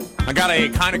I got a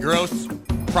kind of gross,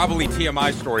 probably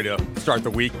TMI story to start the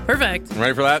week. Perfect.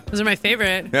 Ready for that? Those are my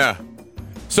favorite. Yeah.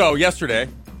 So yesterday,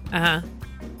 Uh-huh.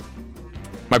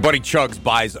 my buddy Chugs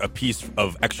buys a piece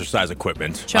of exercise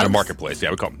equipment on a Chugs? marketplace.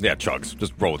 Yeah, we call him. Yeah, Chugs.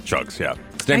 Just roll with Chugs. Yeah.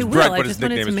 His I name's will. Greg, I but his just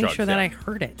wanted nickname to is make Chugs. sure that yeah. I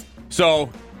heard it. So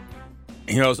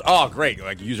he goes, "Oh, great!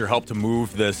 Like use your help to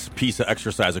move this piece of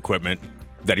exercise equipment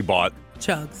that he bought."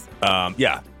 Chugs.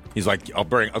 Yeah. He's like, I'll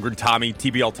bring Tommy,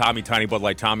 TBL Tommy, Tiny Bud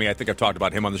Light Tommy. I think I've talked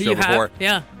about him on the show You before. have?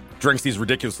 Yeah. Drinks these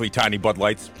ridiculously tiny Bud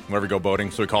Lights whenever we go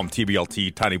boating, so we call him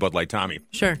TBLT, Tiny Bud Light Tommy.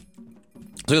 Sure. So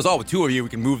he goes, "Oh, with two of you, we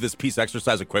can move this piece of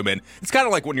exercise equipment." It's kind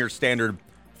of like when you're standard,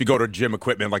 if you go to gym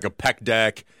equipment, like a pec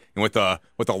deck and with a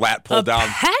lat pulled down,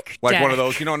 pec like deck? one of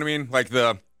those. You know what I mean? Like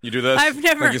you do this. I've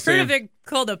never like heard of it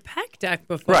called a pec deck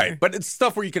before. Right, but it's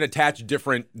stuff where you can attach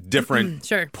different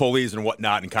Sure. pulleys and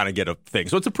whatnot and kind of get a thing.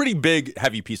 So it's a pretty big,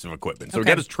 heavy piece of equipment. So we Okay.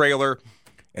 get his trailer,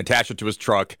 attach it to his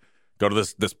truck, go to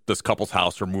this couple's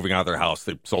house. We're moving out of their house.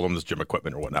 They sold them this gym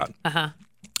equipment or whatnot. Uh-huh.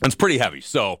 And it's pretty heavy.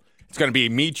 So it's going to be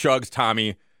me, Chugs,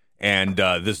 Tommy, and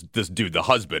this dude, the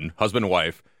husband and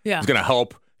wife. Yeah. Is going to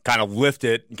help kind of lift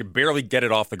it. You can barely get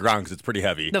it off the ground because it's pretty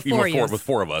heavy. The even four of yous. with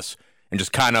four of us. And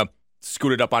just kind of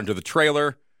scoot it up onto the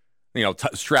trailer,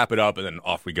 strap it up, and then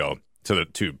off we go to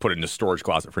put it in the storage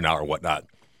closet for now or whatnot.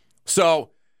 So,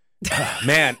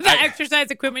 man. The exercise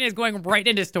equipment is going right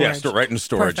into storage. Yeah, right into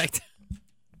storage. Perfect.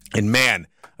 And man,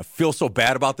 I feel so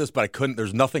bad about this, but I couldn't. There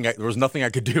was nothing I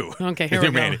could do. Okay, here we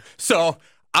go. So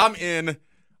I'm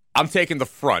taking the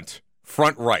front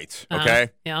right. Okay.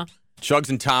 Yeah. Chugs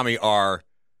and Tommy are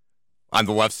on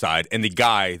the left side, and the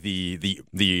guy,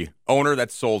 the owner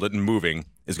that sold it and moving,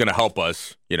 is going to help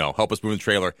us move the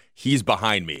trailer. He's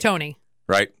behind me. Tony.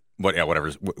 Right?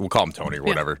 Whatever. We'll call him Tony or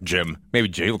whatever. Jim. Maybe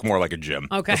Jay. You look more like a Jim.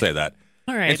 Okay. I'll say that.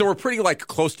 All right. And so we're pretty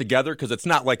close together because it's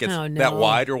not like it's Oh, no. that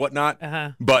wide or whatnot. Uh-huh.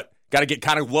 But got to get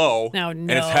kind of low Oh, no. and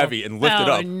it's heavy and lift it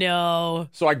up. Oh, no.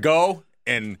 So I go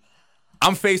and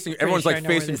I'm facing. Everyone's sure I like know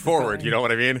where facing this is forward. going. You know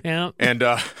what I mean? Yeah. And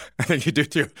I think you do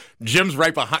too. Jim's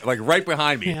right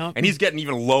behind me, Yeah. and he's getting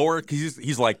even lower because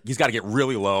he's got to get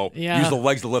really low. Yeah. Use the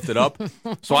legs to lift it up.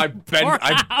 So I bend.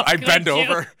 I bend could you?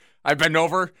 over. I bend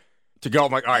over to go.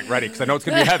 I'm like, all right, ready, because I know it's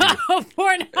gonna be heavy.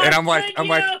 And I'm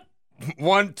like,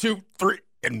 1, 2, 3,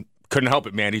 and couldn't help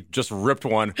it, man. He just ripped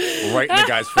one right in the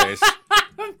guy's face.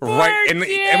 Right, and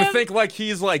think like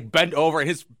he's like bent over, and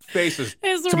his face is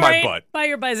to my butt. By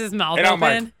your his mouth And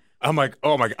open. I'm like,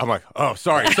 oh,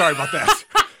 sorry about that.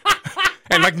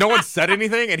 And like no one said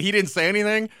anything, and he didn't say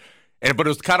anything, but it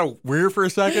was kind of weird for a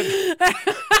second.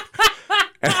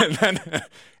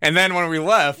 and then when we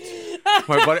left,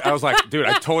 my buddy, I was like, dude,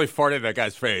 I totally farted in that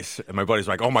guy's face, and my buddy's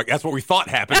like, oh my, that's what we thought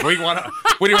happened. We didn't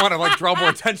want to like draw more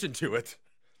attention to it.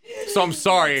 So I'm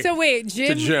sorry. So wait,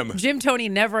 Jim. Jim Tony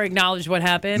never acknowleded what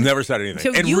happened? Never said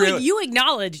anything. So and you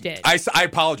acknowledged it. I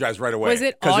apologized right away. Was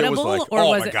it 'cause audible it was like, or oh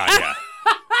was my it? God, yeah.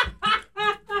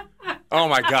 Oh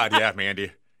my God, yeah,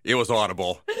 Mandy. It was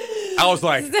audible. I was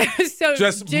like, so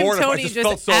just Jim mortified. Tony I just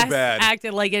felt so bad.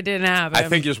 Acted like it didn't happen. I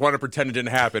think he just wanted to pretend it didn't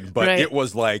happen, but Right. it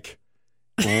was like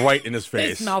right in his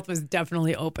face. His mouth was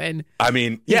definitely open. I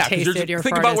mean, yeah, because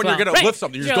think about when you're going to lift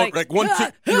something. You're just going like 1,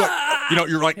 2,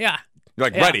 you're like, yeah. You're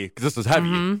like ready because this is heavy.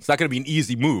 Mm-hmm. It's not going to be an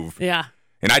easy move. Yeah.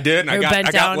 And I did, and I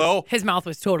got low. His mouth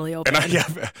was totally open. And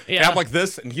and I'm like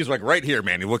this, and he's like right here,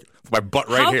 man. He looked my butt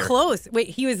right How here. How close? Wait,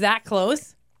 he was that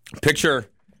close? Picture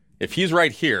if he's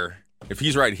right here,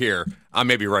 I'm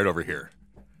maybe right over here.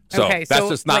 So okay, that's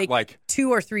just not like 2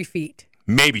 or 3 feet.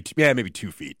 Maybe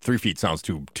 2 feet. 3 feet sounds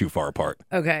too far apart.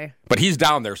 Okay. But he's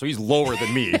down there, so he's lower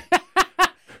than me.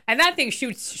 And that thing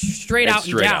shoots straight out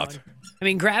and down. I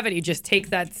mean, gravity just takes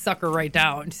that sucker right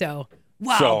down. So,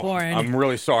 wow, Born. I'm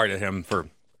really sorry to him for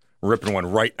ripping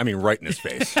one right in his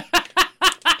face.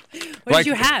 What did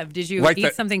you have? Did you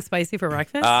eat something spicy for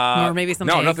breakfast? Or maybe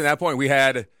something? No, nothing at that point. We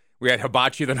had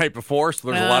hibachi the night before,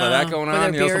 so there's a lot of that going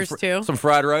on. Were there beers too? Some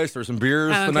fried rice. There's some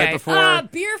beers the night before.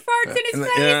 Beer farts in his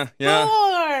face.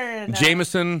 Yeah.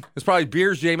 Jameson. It's probably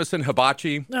beers, Jameson,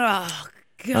 hibachi. Oh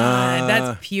God,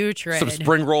 that's putrid. Some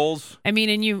spring rolls. I mean,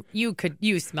 and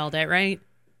you smelled it, right?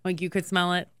 Like you could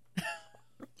smell it.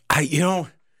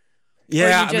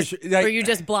 Yeah, or you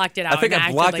just blocked it out. I think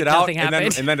I blocked it out,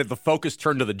 and then the focus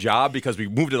turned to the job because we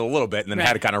moved it a little bit, and then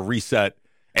had to kind of reset.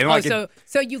 And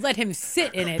so you let him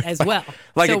sit in it as well.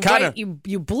 Like so it kind of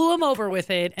you blew him over with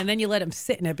it, and then you let him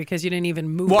sit in it because you didn't even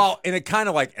move. Well, and it kind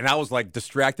of and I was like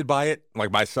distracted by it, like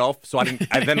myself. So I didn't.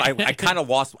 I kind of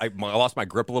lost my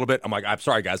grip a little bit. I'm like, I'm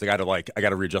sorry, guys. I got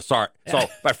to readjust. Sorry. So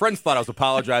my friends thought I was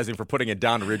apologizing for putting it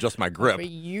down to readjust my grip. But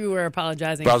you were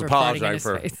apologizing. But I was for apologizing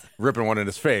for face. ripping one in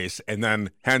his face, and then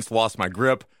hence lost my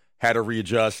grip. Had to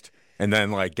readjust. and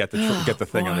then like get the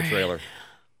thing on the trailer.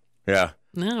 Yeah.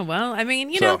 No, well, I mean,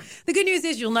 you know, the good news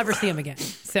is you'll never see him again.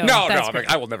 So no,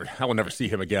 I will never see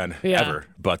him again ever.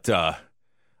 But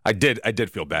I did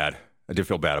feel bad. I did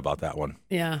feel bad about that one.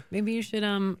 Yeah, maybe you should I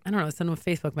don't know, send him a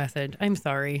Facebook message. I'm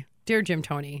sorry, dear Jim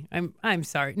Tony. I'm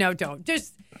sorry. No, don't.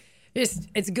 Just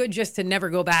it's good just to never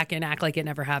go back and act like it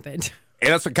never happened.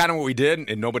 And that's kind of what we did,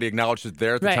 and nobody acknowledged it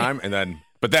there at the time.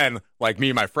 But then, like me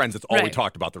and my friends, it's all we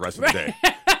talked about the rest of the day.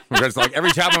 Because like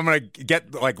every time I'm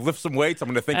gonna lift some weights, I'm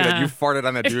gonna think that you farted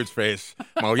on that dude's face.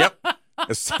 Well, yep.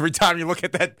 Every time you look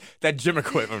at that gym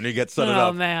equipment, you get set it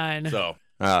up. Oh man. So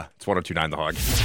it's 102.9 The Hog.